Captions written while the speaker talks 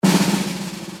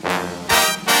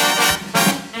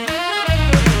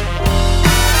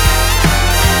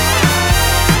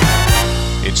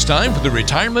time for the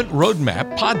Retirement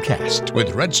Roadmap podcast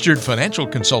with registered financial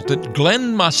consultant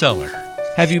Glenn Mosseller.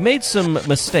 Have you made some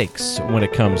mistakes when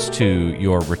it comes to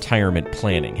your retirement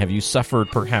planning? Have you suffered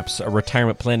perhaps a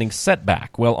retirement planning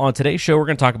setback? Well, on today's show, we're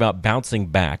going to talk about bouncing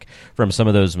back from some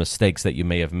of those mistakes that you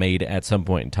may have made at some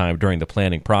point in time during the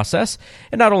planning process,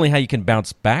 and not only how you can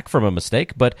bounce back from a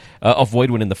mistake, but avoid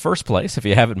one in the first place if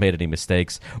you haven't made any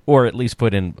mistakes, or at least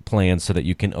put in plans so that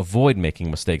you can avoid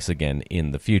making mistakes again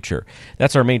in the future.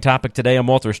 That's our main topic today. I'm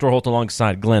Walter Storholt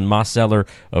alongside Glenn Mosseller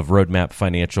of Roadmap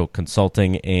Financial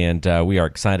Consulting, and we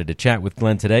are excited to chat with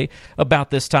Glenn today about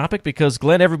this topic because,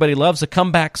 Glenn, everybody loves a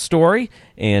comeback story,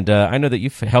 and I know that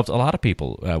you've helped a lot of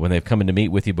people when they've come in to meet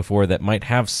with you before that might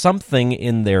have something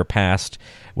in their past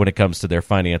when it comes to their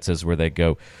finances where they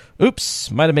go, oops,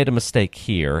 might have made a mistake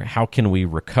here. How can we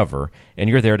recover? And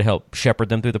you're there to help shepherd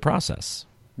them through the process.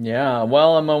 Yeah,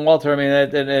 well, Walter,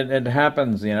 it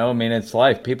happens, it's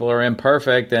life. People are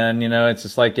imperfect, and, it's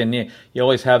just like, and you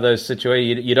always have those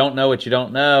situations, you don't know what you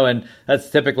don't know, and that's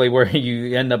typically where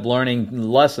you end up learning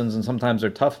lessons, and sometimes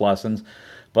they're tough lessons.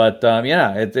 But,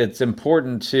 it's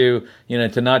important to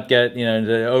not get,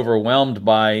 overwhelmed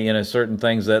by, certain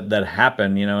things that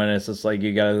happen, and it's just like,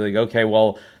 you got to think, okay,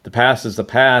 well, the past is the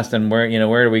past, and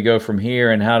where do we go from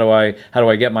here, and how do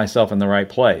I get myself in the right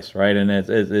place, right? And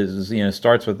it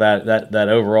starts with that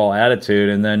overall attitude,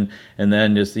 and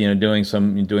then just doing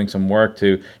some work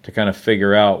to kind of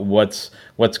figure out what's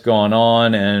going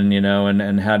on,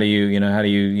 and how do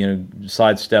you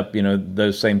sidestep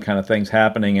those same kind of things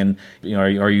happening, and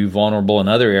are you vulnerable in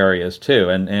other areas too,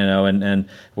 and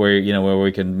where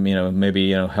we can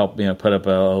maybe help put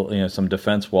up some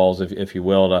defense walls, if you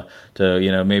will,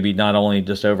 to maybe not only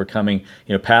just overcoming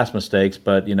past mistakes,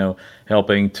 but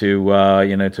helping to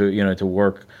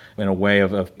work in a way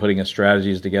of putting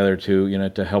strategies together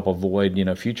to help avoid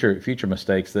future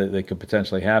mistakes that could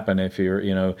potentially happen if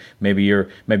you're maybe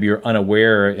you're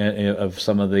unaware of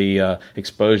some of the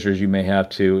exposures you may have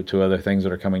to other things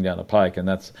that are coming down the pike, and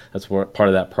that's part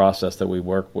of that process that we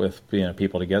work with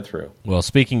people to get through. Well,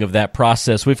 speaking of that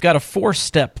process, we've got a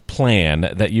 4-step plan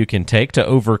that you can take to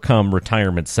overcome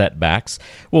retirement setbacks.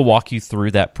 We'll walk you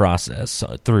through that process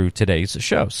through today's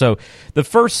show. So the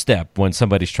first step when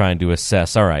somebody's trying to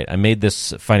assess, all right, I made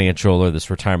this financial or this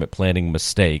retirement planning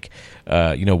mistake.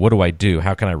 What do I do?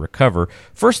 How can I recover?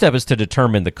 First step is to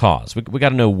determine the cause. We got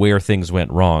to know where things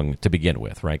went wrong to begin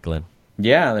with, right, Glenn?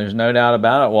 Yeah, there's no doubt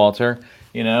about it, Walter.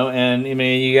 And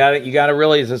you got to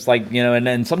really, it's just like,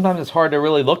 and sometimes it's hard to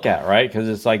really look at, right? Because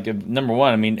it's like, number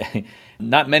one,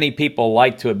 not many people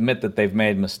like to admit that they've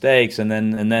made mistakes, and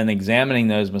then examining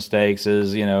those mistakes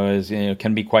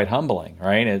can be quite humbling,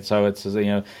 right? And so it's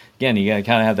again, you got to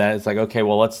kind of have that. It's like, okay,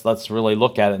 well, let's really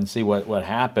look at it and see what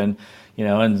happened.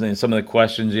 And some of the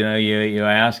questions you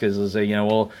ask is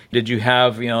well, did you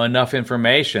have enough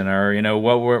information, or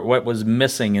what was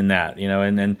missing in that,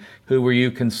 and then who were you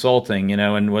consulting,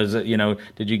 and was it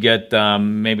did you get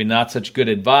maybe not such good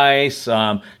advice?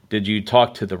 Did you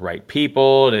talk to the right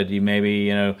people? Did you maybe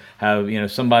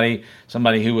have somebody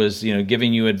who was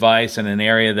giving you advice in an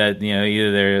area that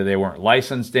either they weren't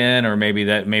licensed in, or maybe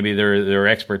their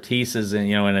expertise is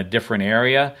in a different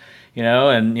area.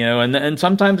 And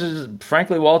sometimes,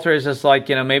 frankly, Walter, is just like,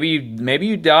 maybe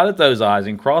you dotted those I's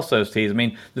and crossed those T's.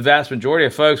 The vast majority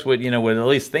of folks would at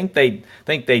least think they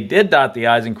did dot the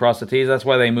I's and cross the T's. That's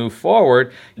why they move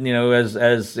forward.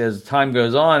 As time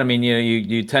goes on,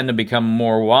 you tend to become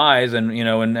more wise, and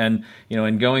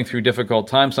going through difficult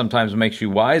times sometimes makes you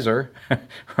wiser,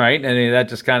 right? And that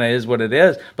just kind of is what it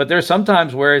is. But there's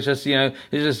sometimes where it's just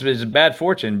it's bad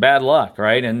fortune, bad luck,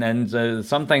 right? And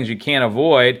some things you can't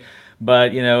avoid.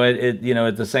 But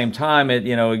at the same time,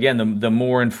 again, the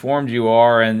more informed you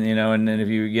are, and if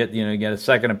you get a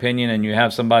second opinion, and you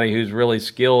have somebody who's really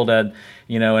skilled at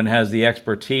and has the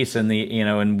expertise in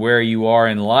and where you are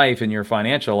in life, in your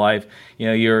financial life,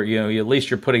 you're at least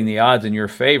you're putting the odds in your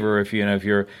favor if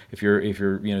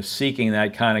you're seeking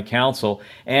that kind of counsel.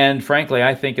 And frankly,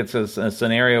 I think it's a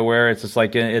scenario where it's just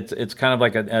like it's kind of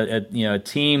like a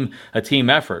team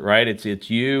effort, right? It's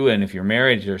you, and if you're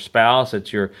married, it's your spouse,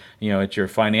 it's your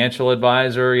financial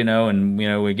advisor, and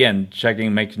again,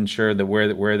 making sure that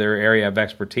where their area of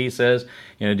expertise is.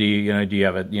 Do you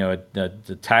have a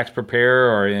tax preparer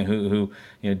or who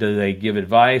do they give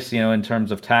advice, in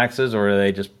terms of taxes, or do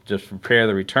they just prepare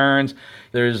the returns?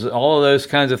 There's all of those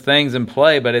kinds of things in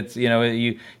play, but it's,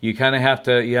 you kind of have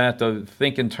to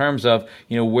think in terms of,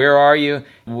 where are you,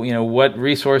 what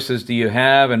resources do you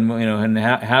have, and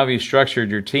how have you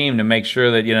structured your team to make sure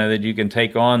that, that you can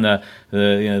take on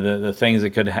the things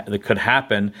that could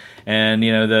happen, and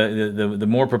the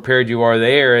more prepared you are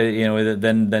there,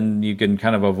 then you can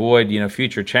kind of avoid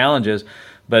future challenges.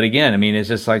 But again, it's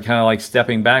just kind of like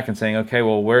stepping back and saying, okay,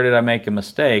 well, where did I make a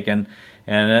mistake? And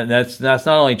that's not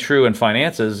only true in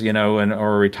finances,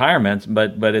 or retirement,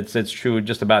 but it's true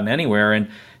just about anywhere. And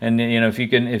if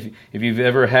you've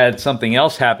ever had something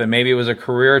else happen, maybe it was a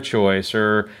career choice,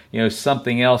 or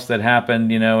something else that happened,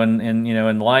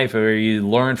 in life, or you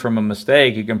learned from a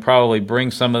mistake, you can probably bring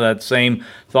some of that same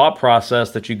thought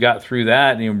process that you got through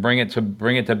that, and bring it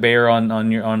to bear on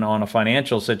a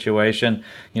financial situation,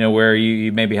 where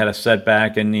you maybe had a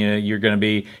setback, and you're going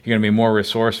to be more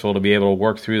resourceful to be able to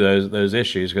work through those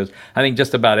issues. Because I think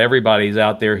just about everybody's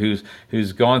out there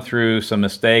who's gone through some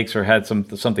mistakes or had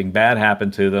something bad happen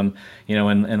to them,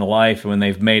 in life, when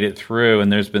they've made it through,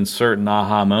 and there's been certain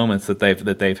aha moments that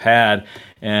they've had,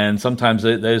 and sometimes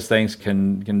those things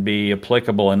can be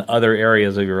applicable in other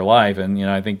areas of your life, and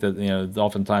I think that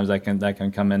oftentimes that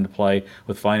can come into play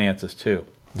with finances too.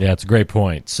 Yeah, it's a great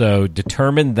point. So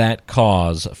determine that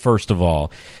cause, first of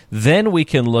all. Then we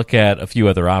can look at a few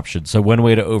other options. So one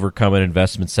way to overcome an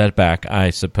investment setback, I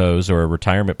suppose, or a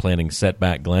retirement planning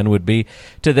setback, Glenn, would be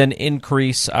to then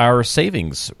increase our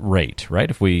savings rate, right?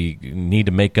 If we need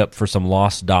to make up for some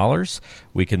lost dollars,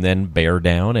 we can then bear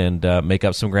down and make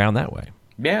up some ground that way.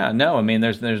 Yeah, no,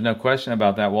 there's no question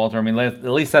about that, Walter. At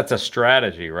least that's a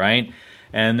strategy, right?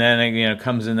 And then it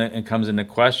comes into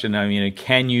question.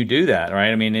 Can you do that,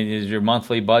 right? Does your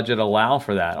monthly budget allow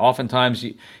for that? Oftentimes,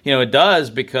 it does,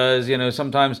 because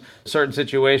sometimes certain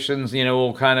situations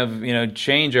will kind of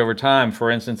change over time. For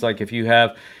instance, like if you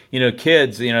have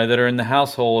kids that are in the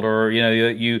household, or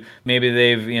you maybe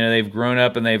they've grown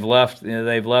up and they've left,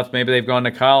 maybe they've gone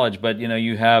to college, but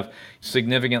you have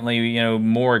significantly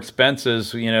more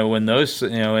expenses when those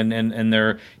and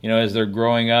they're as they're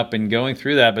growing up and going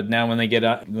through that. But now when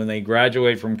they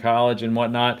graduate from college and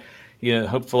whatnot,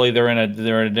 hopefully they're in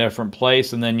a different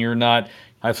place, and then you're not.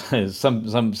 I've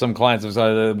some clients have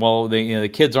said, well, the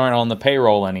kids aren't on the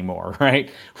payroll anymore, right?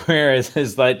 Whereas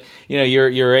it's like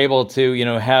you're able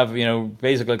to have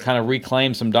basically kind of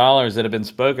reclaim some dollars that have been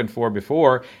spoken for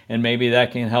before, and maybe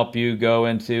that can help you go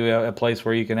into a place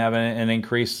where you can have an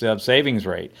increased savings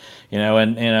rate,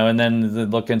 and then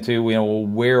look into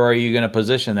where are you going to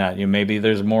position that? Maybe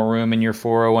there's more room in your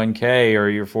 401k or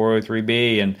your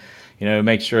 403b, and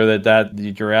make sure that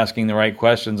you're asking the right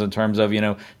questions in terms of,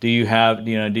 do you have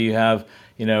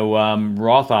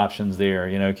Roth options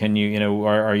there? Can you,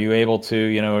 are you able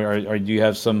to, or do you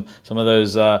have some of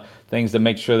those things to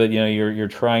make sure that you're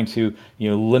trying to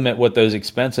limit what those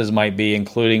expenses might be,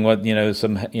 including what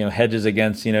some hedges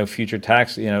against future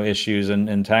tax issues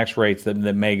and tax rates that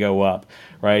may go up,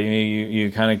 right?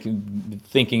 You kind of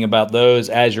thinking about those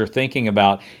as you're thinking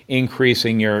about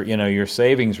increasing your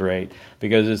savings rate,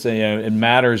 because it's it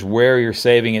matters where you're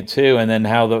saving it to, and then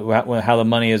how the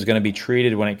money is going to be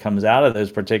treated when it comes out of those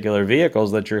particular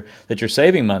vehicles that you're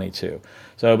saving money to.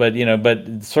 So, but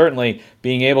certainly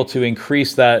being able to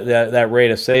increase that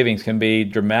rate of savings can be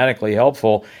dramatically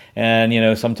helpful.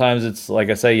 And sometimes it's like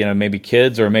I say, maybe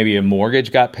kids, or maybe a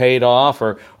mortgage got paid off,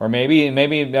 or maybe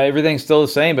everything's still the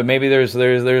same, but maybe there's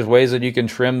ways that you can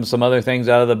trim some other things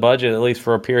out of the budget, at least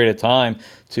for a period of time,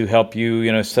 to help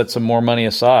you set some more money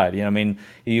aside.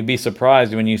 You'd be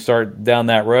surprised when you start down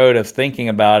that road of thinking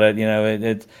about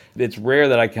it. It's rare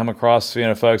that I come across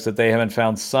folks that they haven't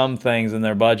found some things in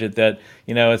their budget that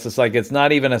it's just like, it's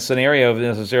not even a scenario of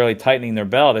necessarily tightening their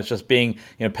belt. It's just being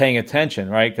paying attention,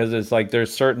 right? Because it's like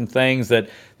there's certain things that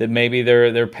maybe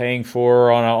they're paying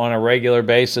for on a regular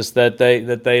basis that they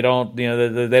don't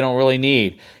that they don't really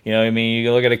need.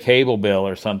 You look at a cable bill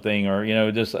or something,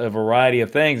 or just a variety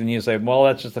of things, and you say, well,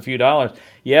 that's just a few dollars.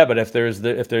 Yeah, but if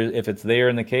it's there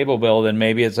in the cable bill, then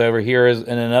maybe it's over here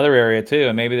in another area too,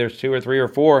 and maybe there's 2 or 3 or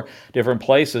 4 different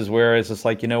places where it's just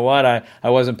like, what, I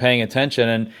wasn't paying attention,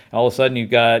 and all of a sudden you've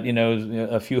got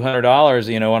a few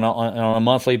 $100s on a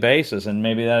monthly basis, and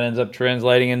maybe that ends up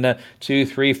translating into 2,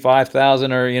 3,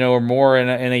 5,000 or more in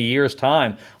a year's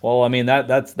time. Well,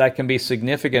 that can be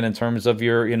significant in terms of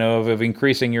your of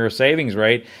increasing your savings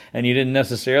rate, and you didn't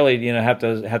necessarily have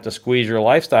to squeeze your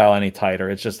lifestyle any tighter.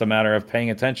 It's just a matter of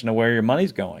paying attention to where your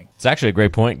money's going. It's actually a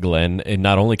great point, Glenn. And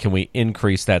not only can we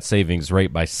increase that savings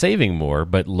rate by saving more,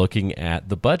 but looking at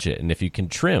the budget. And if you can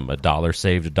trim a dollar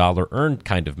saved, a dollar earned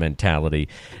kind of mentality,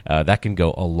 that can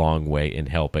go a long way in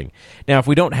helping. Now, if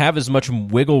we don't have as much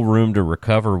wiggle room to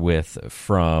recover with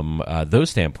from those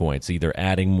standpoints, either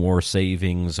adding more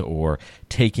savings or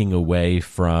taking away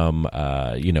from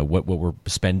what we're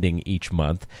spending each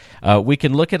month, we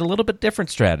can look at a little bit different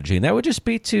strategy, and that would just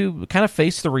be to kind of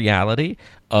face the reality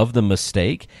of the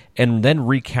mistake and then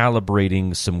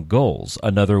recalibrating some goals.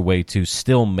 Another way to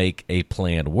still make a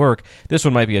plan work. This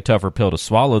one might be a tougher pill to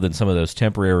swallow than some of those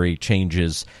temporary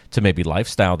changes to maybe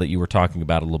lifestyle that you were talking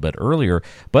about a little bit earlier,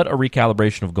 but a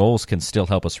recalibration of goals can still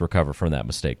help us recover from that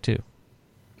mistake too.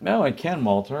 No, it can,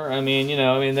 Walter.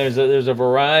 There's a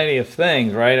variety of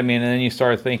things, right? And then you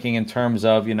start thinking in terms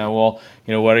of, what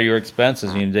are your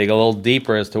expenses? You dig a little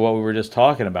deeper as to what we were just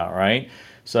talking about, right?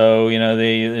 So,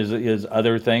 there's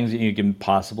other things that you can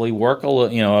possibly work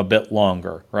a bit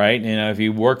longer, right? If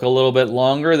you work a little bit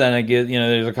longer, then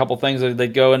there's a couple things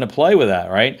that go into play with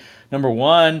that, right? Number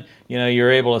one,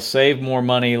 you're able to save more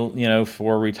money,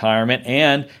 for retirement.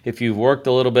 And if you've worked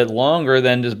a little bit longer,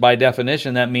 then just by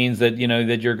definition, that means that,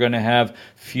 that you're going to have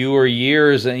fewer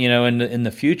years, in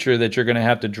the future that you're going to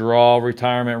have to draw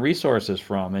retirement resources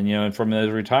from, and from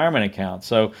those retirement accounts.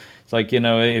 So it's like,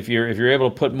 if you're able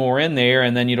to put more in there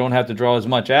and then you don't have to draw as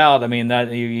much out,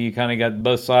 that you kind of got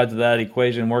both sides of that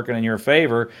equation working in your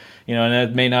favor. And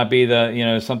that may not be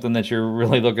something that you're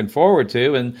really looking forward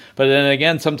to. But then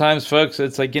again, sometimes folks,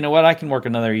 it's like, I can work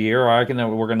another year, or I can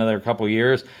work another couple of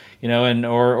years,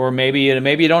 or maybe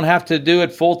you don't have to do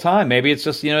it full time. Maybe it's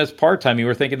just, it's part time. You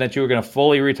were thinking that you were going to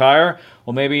fully retire.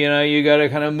 Well, maybe, you got to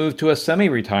kind of move to a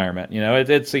semi-retirement.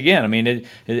 It's again,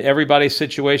 everybody's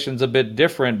situation's a bit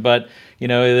different, but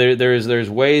there's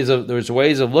ways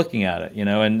of looking at it,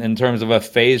 in terms of a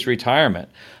phased retirement.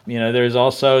 There's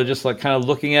also just like kind of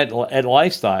looking at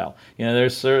lifestyle.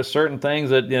 There's certain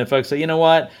things that folks say,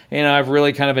 I've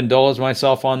really kind of indulged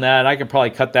myself on that. I could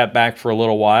probably cut that back for a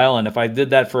little while, and if I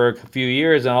did that for a few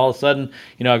years, and all of a sudden,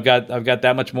 I've got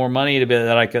that much more money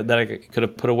that I could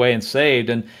have put away and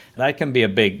saved, and that can be a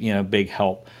big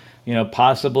help.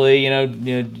 Possibly,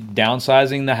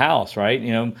 downsizing the house, right?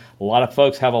 A lot of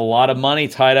folks have a lot of money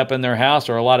tied up in their house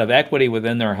or a lot of equity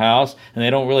within their house, and they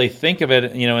don't really think of it,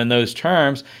 in those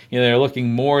terms. They're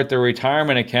looking more at their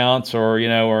retirement accounts or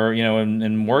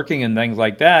working and things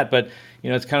like that. But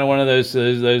it's kind of one of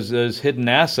those hidden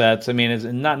assets. It's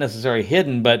not necessarily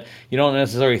hidden, but you don't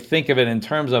necessarily think of it in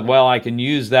terms of, well, I can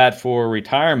use that for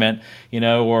retirement,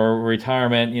 or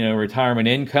retirement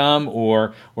income,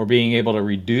 or being able to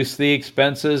reduce the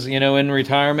expenses, in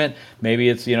retirement. Maybe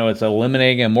it's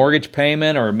eliminating a mortgage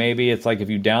payment, or maybe it's like if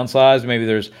you downsize, maybe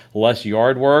there's less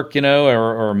yard work,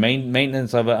 or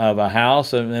maintenance of a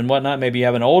house and whatnot. Maybe you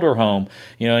have an older home,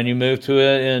 and you move to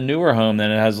a newer home, then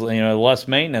it has, less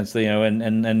maintenance,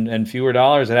 and fewer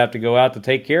dollars that have to go out to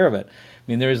take care of it.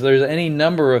 There's any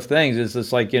number of things. It's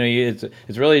just like,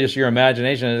 it's really just your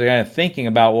imagination and kind of thinking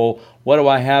about, well, what do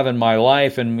I have in my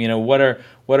life, and what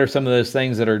are some of those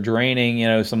things that are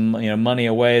draining some money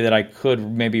away that I could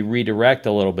maybe redirect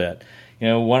a little bit.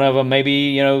 One of them may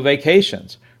be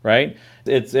vacations, right?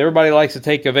 Everybody likes to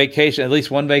take a vacation, at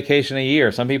least one vacation a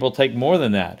year. Some people take more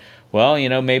than that. Well,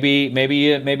 maybe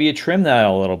you trim that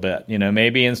a little bit.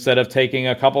 Maybe instead of taking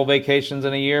a couple vacations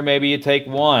in a year, maybe you take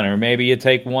one, or maybe you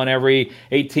take one every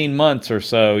 18 months or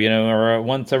so, or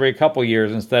once every couple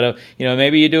years instead of,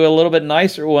 maybe you do a little bit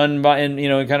nicer one and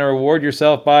kind of reward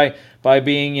yourself by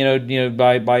being,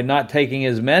 by not taking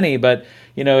as many, but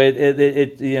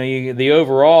the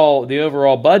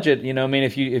overall budget,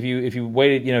 if you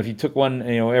waited, if you took one,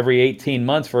 every 18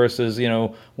 months versus,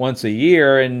 once a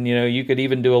year, and, you could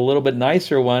even do a little bit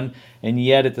nicer one, and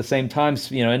yet at the same time,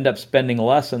 end up spending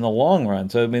less in the long run.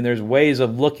 So, there's ways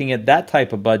of looking at that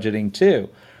type of budgeting too.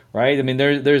 Right?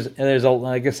 There's a,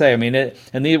 like I say,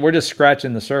 we're just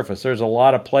scratching the surface. There's a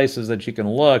lot of places that you can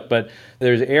look, but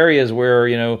there's areas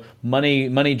where,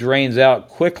 money drains out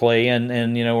quickly,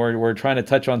 and we're trying to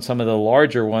touch on some of the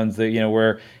larger ones that,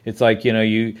 where it's like,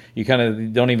 you kind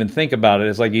of don't even think about it.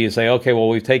 It's like you say, okay, well,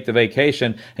 we take the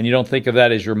vacation, and you don't think of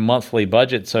that as your monthly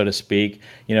budget, so to speak.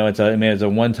 It's a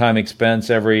one-time expense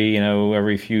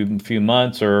every few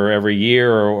months or every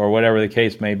year or whatever the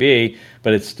case may be.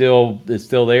 But it's still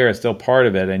there. It's still part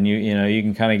of it, and you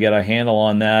can kind of get a handle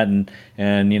on that, and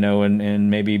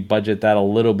maybe budget that a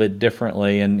little bit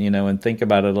differently, and think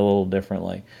about it a little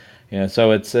differently.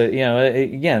 So it's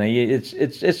again,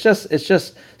 it's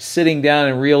just sitting down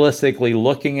and realistically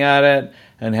looking at it,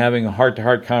 and having a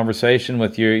heart-to-heart conversation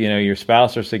with your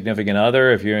spouse or significant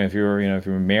other if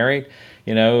you're married,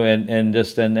 and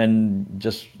just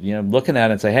looking at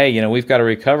it and say, hey, we've got to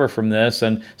recover from this,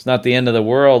 and it's not the end of the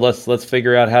world. Let's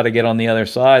figure out how to get on the other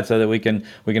side so that we can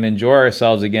enjoy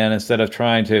ourselves again, instead of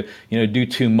trying to do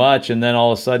too much, and then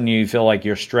all of a sudden you feel like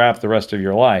you're strapped the rest of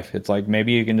your life. It's like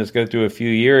maybe you can just go through a few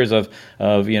years of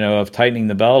tightening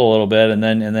the belt a little bit, and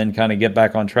then kind of get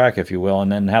back on track, if you will,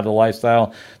 and then have the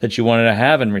lifestyle that you wanted to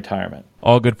have in retirement.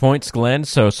 All good points, Glenn.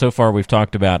 So far we've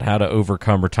talked about how to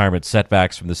overcome retirement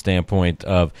setbacks from the standpoint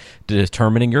of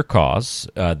determining your cause,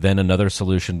 then another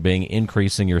solution being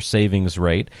increasing your savings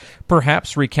rate,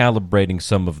 perhaps recalibrating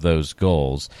some of those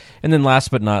goals. And then last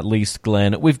but not least,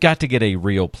 Glenn, we've got to get a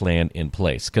real plan in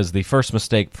place, because the first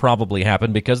mistake probably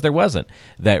happened because there wasn't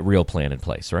that real plan in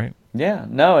place, right? Yeah,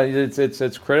 no,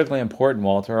 it's critically important,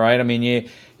 Walter. Right? I mean,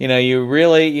 you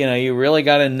really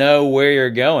got to know where you're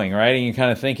going, right? And you're kind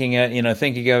of thinking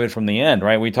of it from the end,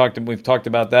 right? We've talked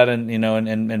about that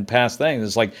in past things.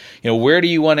 It's like, where do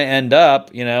you want to end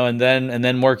up, and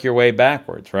then work your way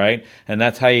backwards, right? And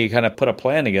that's how you kind of put a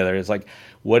plan together. It's like,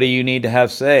 what do you need to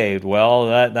have saved?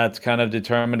 Well, that's kind of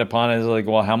determined upon is like,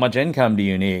 well, how much income do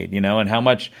you need? And how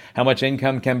much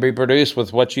income can be produced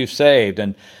with what you've saved?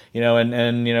 And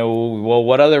well,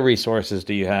 what other resources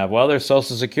do you have? Well, there's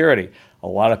Social Security. A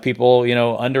lot of people,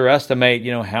 underestimate,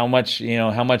 how much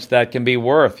that can be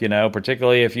worth,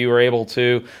 particularly if you were able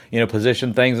to,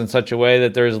 position things in such a way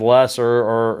that there's less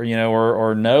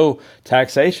or no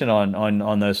taxation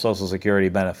on those Social Security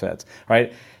benefits,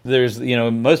 right? There's,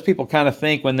 most people kind of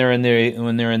think when they're in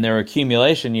their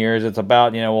accumulation years, it's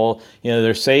about,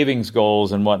 their savings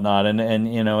goals and whatnot,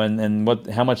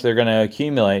 and how much they're going to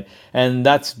accumulate, and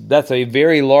that's a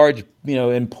very large,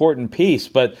 important piece.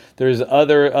 But there's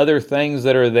other things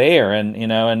that are there,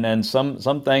 and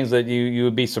some things that you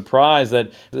would be surprised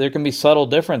that there can be subtle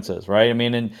differences, right? I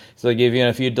mean, and so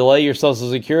if you delay your Social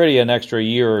Security an extra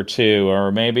year or two,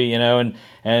 or maybe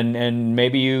and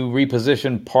maybe you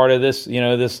reposition part of this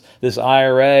this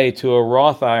IRA to a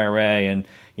Roth IRA, and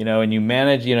you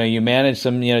manage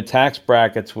some tax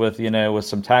brackets with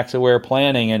some tax aware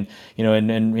planning, and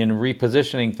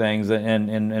repositioning things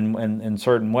and in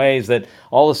certain ways, that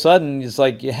all of a sudden it's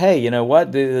like, hey,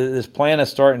 what, this plan is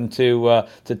starting to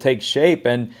take shape,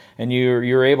 and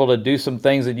you're able to do some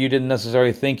things that you didn't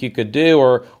necessarily think you could do,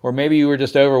 or maybe you were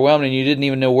just overwhelmed and you didn't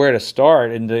even know where to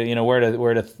start, and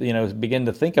where to begin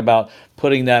to think about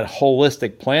putting that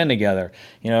holistic plan together.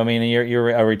 Your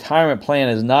a retirement plan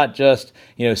is not just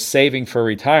saving for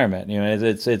retirement.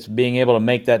 It's being able to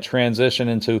make that transition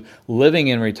into living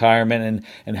in retirement,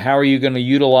 and how are you going to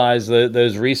utilize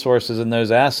those resources and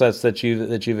those assets that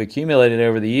you've accumulated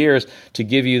over the years to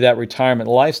give you that retirement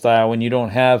lifestyle when you don't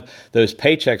have those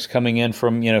paychecks coming in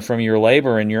from your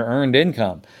labor and your earned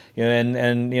income.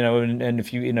 And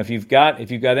if you've got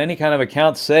any kind of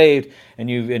account saved, and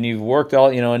you've worked all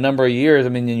a number of years,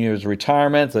 there's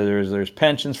retirement, there's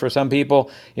pensions for some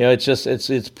people.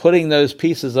 It's putting those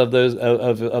pieces of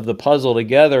the puzzle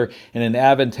together in an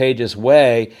advantageous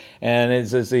way. And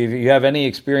if you have any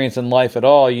experience in life at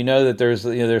all, that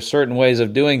there's certain ways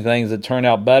of doing things that turn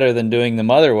out better than doing them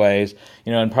other ways.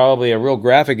 And probably a real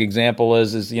graphic example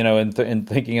is in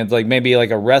thinking it's like maybe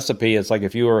like a recipe. It's like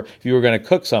if you were going to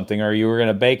cook something, or you were going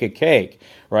to bake a cake,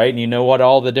 right? And what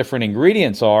all the different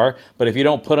ingredients are, but if you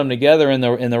don't put them together in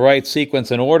the right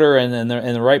sequence and order, and in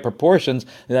the right proportions,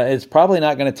 it's probably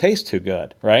not going to taste too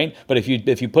good, right? But if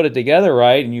you put it together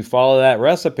right and you follow that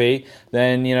recipe,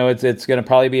 then it's going to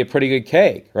probably be a pretty good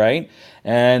cake, right?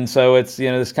 And so it's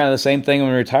it's kind of the same thing in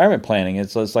retirement planning.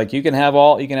 It's like you can have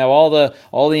all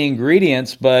the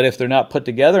ingredients, but if they're not put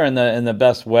together in the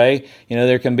best way,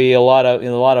 there can be a lot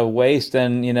of waste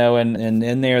and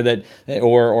in there that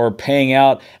or paying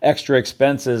out extra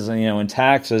expenses in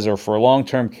taxes, or for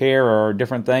long-term care, or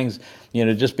different things.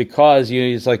 Just because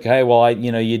it's like, hey, well,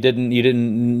 you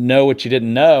didn't know what you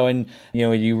didn't know, and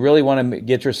you really want to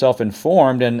get yourself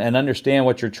informed and understand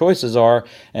what your choices are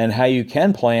and how you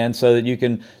can plan so that you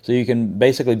can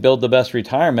basically build the best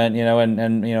retirement,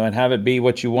 and have it be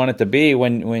what you want it to be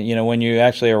when you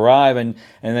actually arrive, and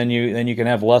then you can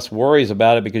have less worries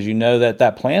about it because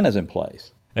that plan is in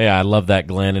place. Yeah, I love that,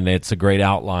 Glenn, and it's a great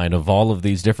outline of all of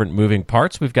these different moving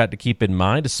parts we've got to keep in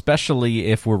mind, especially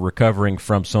if we're recovering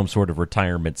from some sort of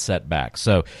retirement setback.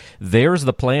 So there's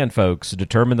the plan, folks.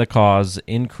 Determine the cause,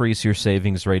 increase your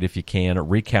savings rate if you can,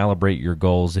 recalibrate your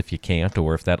goals if you can't,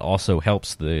 or if that also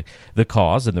helps the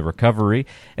cause and the recovery,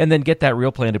 and then get that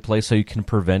real plan in place so you can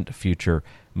prevent future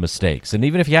mistakes. And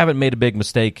even if you haven't made a big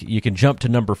mistake, you can jump to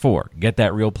number 4. Get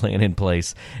that real plan in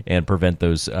place and prevent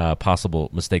those possible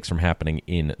mistakes from happening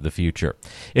in the future.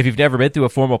 If you've never been through a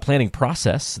formal planning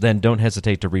process, then don't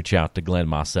hesitate to reach out to Glenn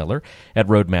Mosseller at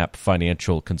Roadmap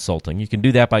Financial Consulting. You can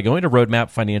do that by going to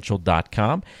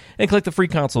roadmapfinancial.com and click the free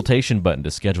consultation button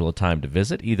to schedule a time to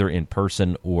visit, either in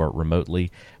person or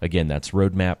remotely. Again, that's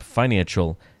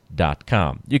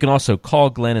roadmapfinancial.com. You can also call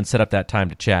Glenn and set up that time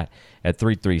to chat at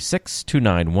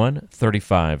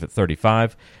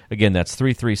 336-291-3535. Again, that's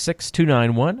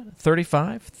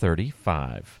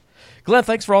 336-291-3535. Glenn,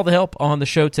 thanks for all the help on the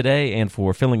show today and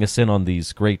for filling us in on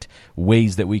these great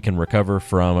ways that we can recover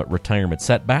from retirement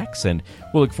setbacks. And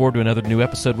we'll look forward to another new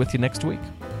episode with you next week.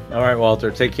 All right,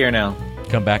 Walter. Take care now.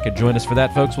 Come back and join us for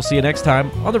that, folks. We'll see you next time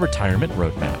on the Retirement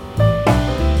Roadmap.